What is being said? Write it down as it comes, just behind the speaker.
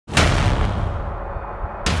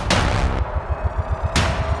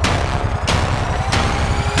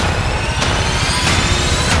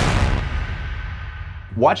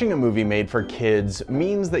Watching a movie made for kids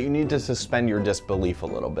means that you need to suspend your disbelief a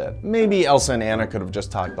little bit. Maybe Elsa and Anna could have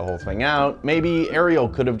just talked the whole thing out. Maybe Ariel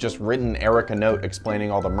could have just written Eric a note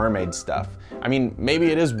explaining all the mermaid stuff. I mean,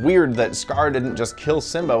 maybe it is weird that Scar didn't just kill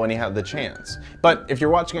Simba when he had the chance. But if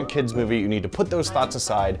you're watching a kids movie, you need to put those thoughts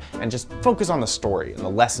aside and just focus on the story and the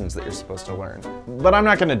lessons that you're supposed to learn. But I'm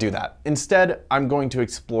not gonna do that. Instead, I'm going to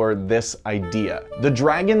explore this idea. The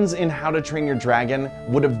dragons in How to Train Your Dragon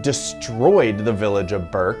would have destroyed the village of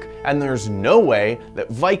Berk, and there's no way that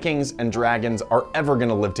Vikings and dragons are ever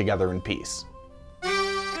gonna live together in peace.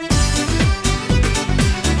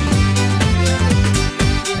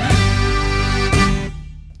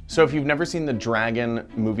 So if you've never seen the dragon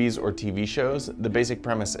movies or TV shows, the basic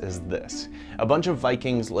premise is this. A bunch of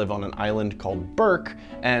Vikings live on an island called Berk,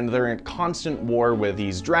 and they're in constant war with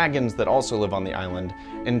these dragons that also live on the island,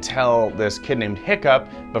 until this kid named Hiccup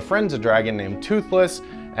befriends a dragon named Toothless,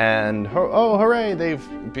 and oh hooray,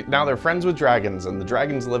 now they're friends with dragons, and the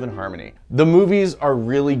dragons live in harmony. The movies are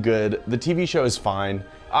really good, the TV show is fine.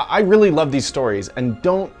 I really love these stories, and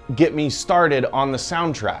don't get me started on the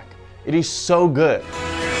soundtrack. It is so good.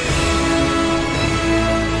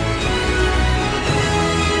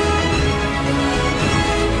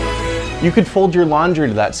 You could fold your laundry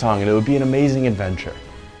to that song and it would be an amazing adventure.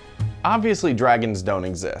 Obviously, dragons don't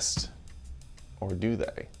exist. Or do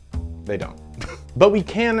they? They don't. But we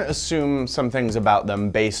can assume some things about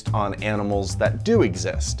them based on animals that do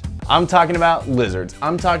exist. I'm talking about lizards,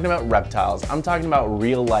 I'm talking about reptiles, I'm talking about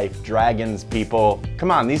real life dragons, people.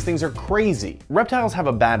 Come on, these things are crazy. Reptiles have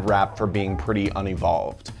a bad rap for being pretty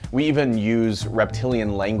unevolved. We even use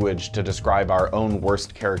reptilian language to describe our own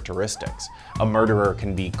worst characteristics. A murderer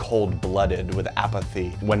can be cold-blooded with apathy.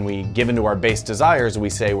 When we give into our base desires, we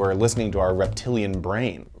say we're listening to our reptilian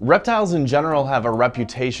brain. Reptiles in general have a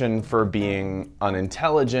reputation for being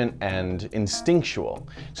unintelligent and instinctual.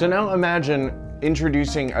 So now imagine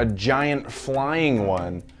introducing a giant flying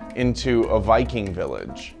one into a Viking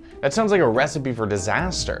village. That sounds like a recipe for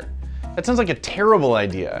disaster. That sounds like a terrible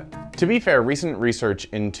idea. To be fair, recent research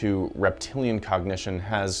into reptilian cognition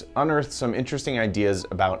has unearthed some interesting ideas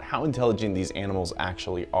about how intelligent these animals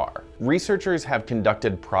actually are. Researchers have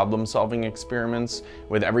conducted problem-solving experiments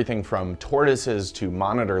with everything from tortoises to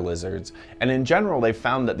monitor lizards, and in general they've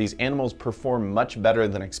found that these animals perform much better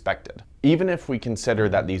than expected. Even if we consider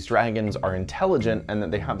that these dragons are intelligent and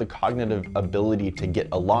that they have the cognitive ability to get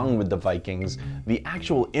along with the Vikings, the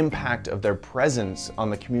actual impact of their presence on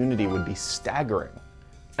the community would be staggering.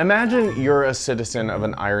 Imagine you're a citizen of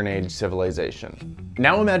an Iron Age civilization.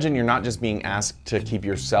 Now imagine you're not just being asked to keep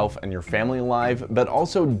yourself and your family alive, but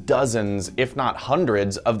also dozens, if not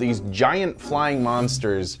hundreds, of these giant flying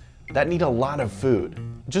monsters that need a lot of food.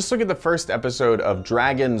 Just look at the first episode of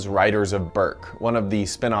Dragons Riders of Berk, one of the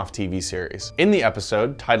spin-off TV series. In the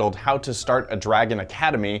episode, titled How to Start a Dragon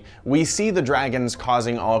Academy, we see the dragons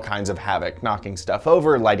causing all kinds of havoc, knocking stuff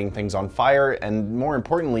over, lighting things on fire, and more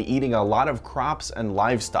importantly, eating a lot of crops and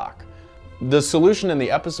livestock. The solution in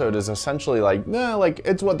the episode is essentially like,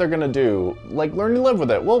 it's what they're gonna do. Like, learn to live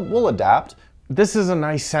with it, we'll adapt. This is a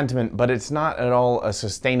nice sentiment, but it's not at all a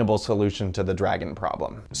sustainable solution to the dragon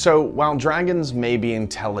problem. So while dragons may be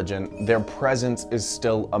intelligent, their presence is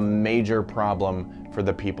still a major problem for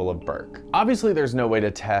the people of Berk. Obviously, there's no way to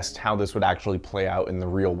test how this would actually play out in the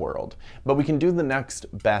real world, but we can do the next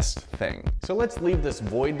best thing. So let's leave this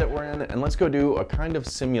void that we're in and let's go do a kind of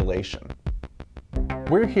simulation.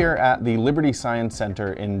 We're here at the Liberty Science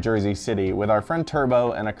Center in Jersey City with our friend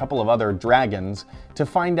Turbo and a couple of other dragons to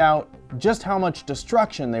find out just how much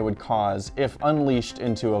destruction they would cause if unleashed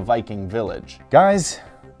into a Viking village. Guys,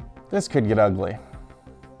 this could get ugly.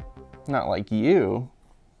 Not like you,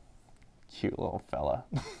 cute little fella.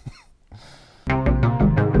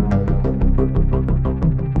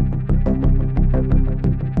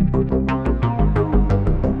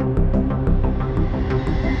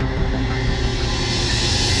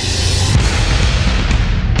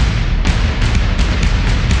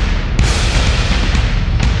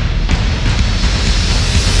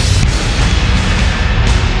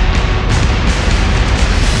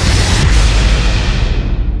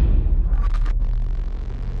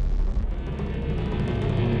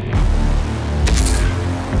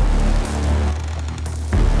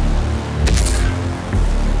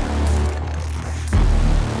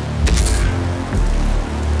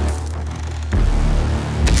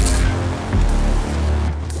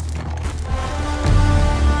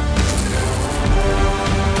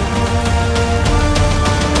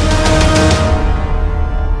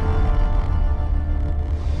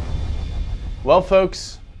 Well,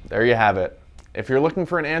 folks, there you have it. If you're looking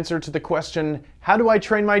for an answer to the question, how do I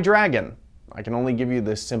train my dragon? I can only give you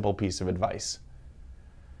this simple piece of advice.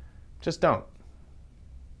 Just don't.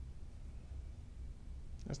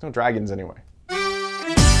 There's no dragons anyway.